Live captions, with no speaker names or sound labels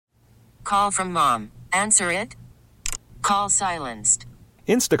call from mom. Answer it. Call silenced.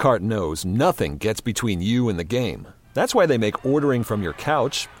 Instacart knows nothing gets between you and the game. That's why they make ordering from your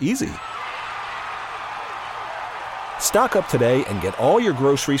couch easy. Stock up today and get all your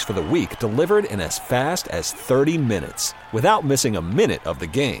groceries for the week delivered in as fast as 30 minutes without missing a minute of the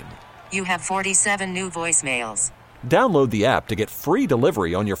game. You have 47 new voicemails. Download the app to get free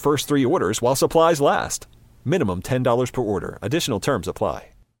delivery on your first 3 orders while supplies last. Minimum $10 per order. Additional terms apply.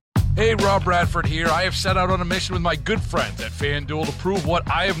 Hey, Rob Bradford here. I have set out on a mission with my good friends at FanDuel to prove what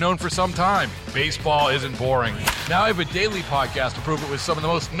I have known for some time. Baseball isn't boring. Now I have a daily podcast to prove it with some of the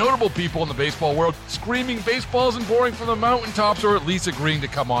most notable people in the baseball world, screaming baseball isn't boring from the mountaintops, or at least agreeing to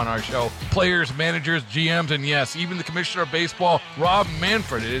come on our show. Players, managers, GMs, and yes, even the commissioner of baseball, Rob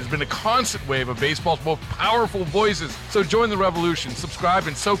Manfred. It has been a constant wave of baseball's most powerful voices. So join the revolution. Subscribe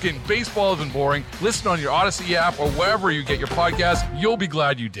and soak in Baseball Isn't Boring. Listen on your Odyssey app or wherever you get your podcasts. You'll be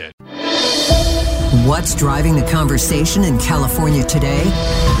glad you did. What's driving the conversation in California today?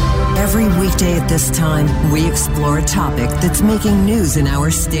 Every weekday at this time, we explore a topic that's making news in our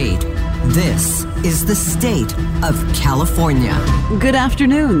state. This is the state of California. Good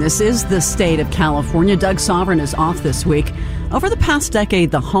afternoon. This is the state of California. Doug Sovereign is off this week. Over the past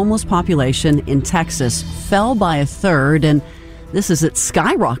decade, the homeless population in Texas fell by a third, and this is it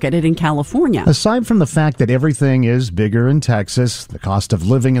skyrocketed in California. Aside from the fact that everything is bigger in Texas, the cost of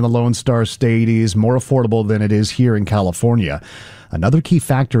living in the Lone Star State is more affordable than it is here in California. Another key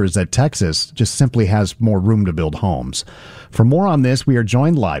factor is that Texas just simply has more room to build homes. For more on this, we are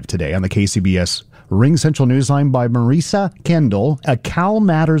joined live today on the KCBS Ring Central Newsline by Marisa Kendal, a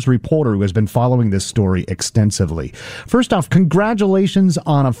CalMatters reporter who has been following this story extensively. First off, congratulations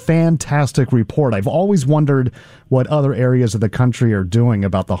on a fantastic report. I've always wondered what other areas of the country are doing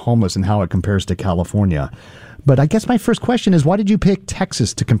about the homeless and how it compares to California. But I guess my first question is, why did you pick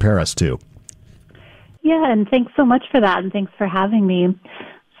Texas to compare us to? Yeah, and thanks so much for that, and thanks for having me.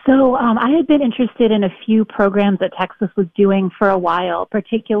 So I had been interested in a few programs that Texas was doing for a while,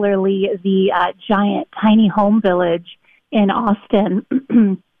 particularly the giant tiny home village in Austin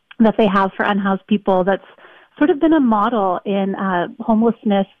that they have for unhoused people. That's sort of been a model in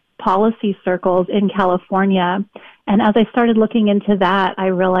homelessness policy circles in California. And as I started looking into that, I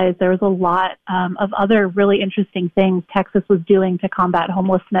realized there was a lot of other really interesting things Texas was doing to combat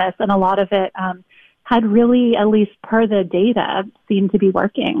homelessness, and a lot of it had really, at least per the data, seemed to be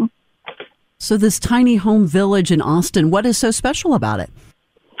working. So this tiny home village in Austin, what is so special about it?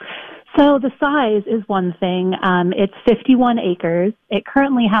 So the size is one thing. It's 51 acres. It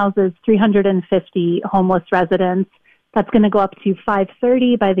currently houses 350 homeless residents. That's going to go up to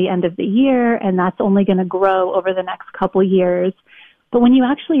 530 by the end of the year, and that's only going to grow over the next couple years. But when you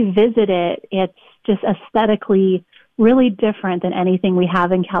actually visit it, it's just aesthetically really different than anything we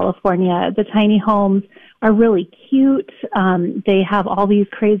have in California. The tiny homes are really cute. They have all these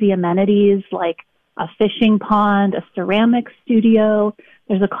crazy amenities like a fishing pond, a ceramics studio.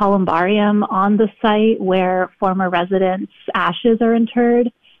 There's a columbarium on the site where former residents' ashes are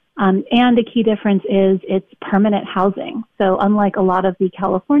interred. And a key difference is it's permanent housing. So unlike a lot of the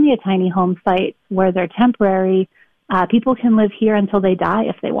California tiny home sites where they're temporary, people can live here until they die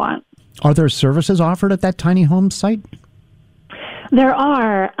if they want. Are there services offered at that tiny home site? There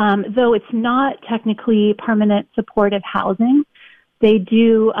are, though it's not technically permanent supportive housing. They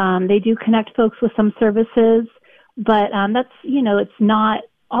do connect folks with some services, but that's, it's not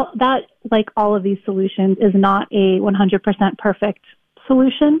that, like all of these solutions, is not a 100% perfect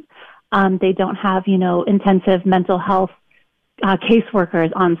solution. They don't have, intensive mental health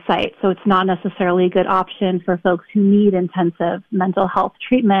caseworkers on site, so it's not necessarily a good option for folks who need intensive mental health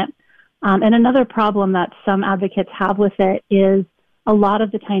treatment. And another problem that some advocates have with it is a lot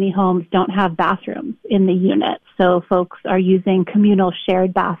of the tiny homes don't have bathrooms in the unit. So folks are using communal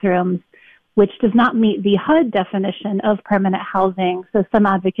shared bathrooms, which does not meet the HUD definition of permanent housing. So some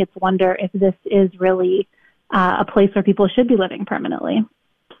advocates wonder if this is really a place where people should be living permanently.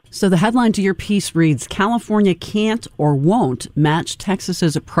 So the headline to your piece reads, California can't or won't match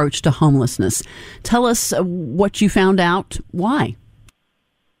Texas's approach to homelessness. Tell us what you found out. Why?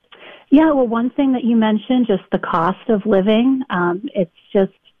 Yeah, well, one thing that you mentioned, just the cost of living. It's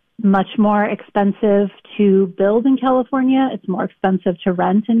just much more expensive to build in California. It's more expensive to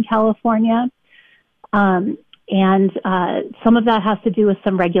rent in California. And some of that has to do with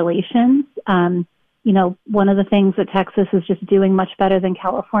some regulations. One of the things that Texas is just doing much better than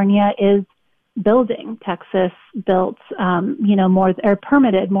California is building. Texas built,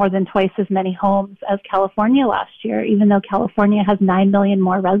 permitted more than twice as many homes as California last year, even though California has 9 million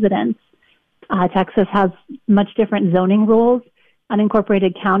more residents. Texas has much different zoning rules,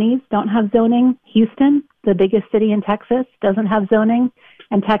 unincorporated counties don't have zoning. Houston, the biggest city in Texas, doesn't have zoning,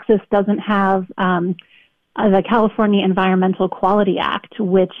 and Texas doesn't have the California Environmental Quality Act,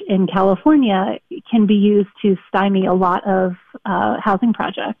 which in California can be used to stymie a lot of housing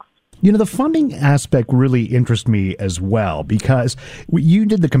projects. You know, the funding aspect really interests me as well, because you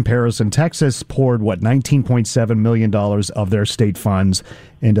did the comparison. Texas poured, $19.7 million of their state funds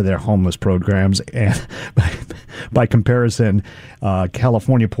into their homeless programs. And by comparison,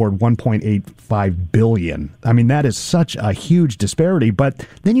 California poured $1.85 billion. I mean, that is such a huge disparity. But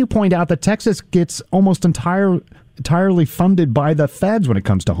then you point out that Texas gets almost entirely funded by the feds when it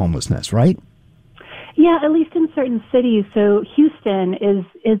comes to homelessness, right? Yeah, at least in certain cities. So Houston is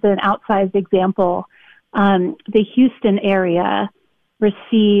an outsized example. The Houston area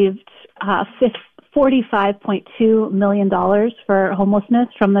received $45.2 million for homelessness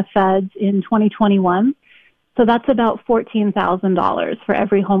from the feds in 2021. So that's about $14,000 for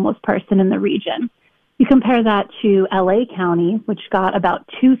every homeless person in the region. You compare that to LA County, which got about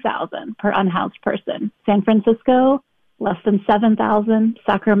 $2,000 per unhoused person. San Francisco, less than $7,000.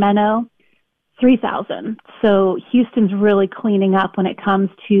 Sacramento, $3,000. So Houston's really cleaning up when it comes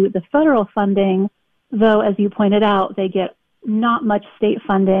to the federal funding, though, as you pointed out, they get not much state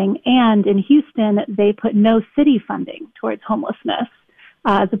funding. And in Houston, they put no city funding towards homelessness,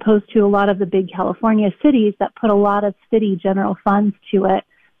 as opposed to a lot of the big California cities that put a lot of city general funds to it.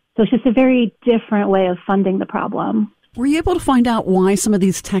 So it's just a very different way of funding the problem. Were you able to find out why some of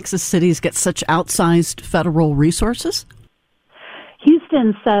these Texas cities get such outsized federal resources?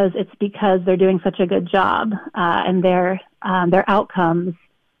 Houston says it's because they're doing such a good job, and their outcomes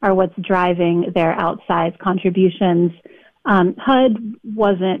are what's driving their outsized contributions. HUD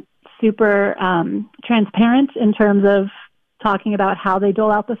wasn't super transparent in terms of talking about how they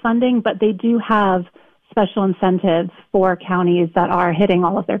dole out the funding, but they do have special incentives for counties that are hitting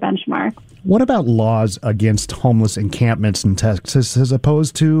all of their benchmarks. What about laws against homeless encampments in Texas as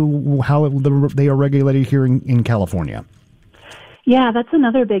opposed to how they are regulated here in California? Yeah, that's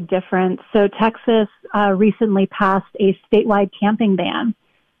another big difference. So Texas recently passed a statewide camping ban.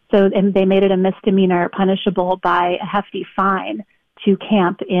 And they made it a misdemeanor punishable by a hefty fine to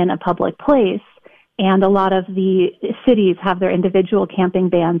camp in a public place. And a lot of the cities have their individual camping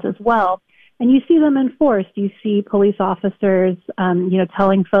bans as well. And you see them enforced. You see police officers,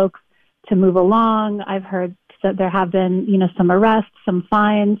 telling folks to move along. I've heard that there have been, some arrests, some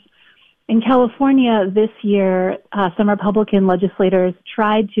fines. In California this year, some Republican legislators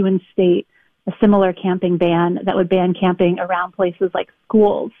tried to instate a similar camping ban that would ban camping around places like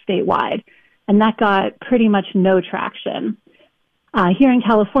schools statewide, and that got pretty much no traction. Here in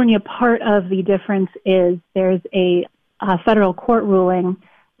California, part of the difference is there's a federal court ruling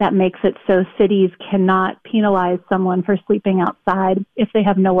that makes it so cities cannot penalize someone for sleeping outside if they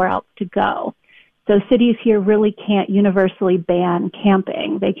have nowhere else to go. So cities here really can't universally ban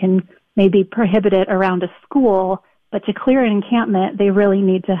camping. They can maybe prohibit it around a school, but to clear an encampment, they really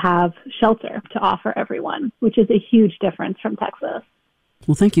need to have shelter to offer everyone, which is a huge difference from Texas.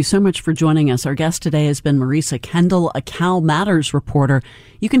 Well, thank you so much for joining us. Our guest today has been Marisa Kendal, a CalMatters reporter.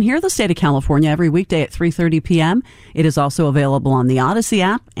 You can hear the state of California every weekday at 3:30 p.m. It is also available on the Odyssey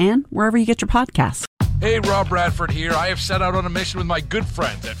app and wherever you get your podcasts. Hey, Rob Bradford here. I have set out on a mission with my good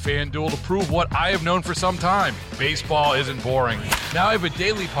friends at FanDuel to prove what I have known for some time. Baseball isn't boring. Now I have a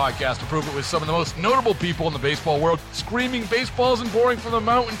daily podcast to prove it with some of the most notable people in the baseball world, screaming baseball isn't boring from the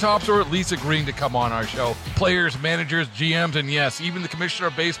mountaintops, or at least agreeing to come on our show. Players, managers, GMs, and yes, even the commissioner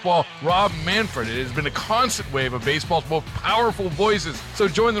of baseball, Rob Manfred. It has been a constant wave of baseball's most powerful voices. So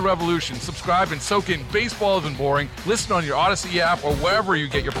join the revolution. Subscribe and soak in Baseball Isn't Boring. Listen on your Odyssey app or wherever you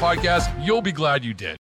get your podcasts. You'll be glad you did.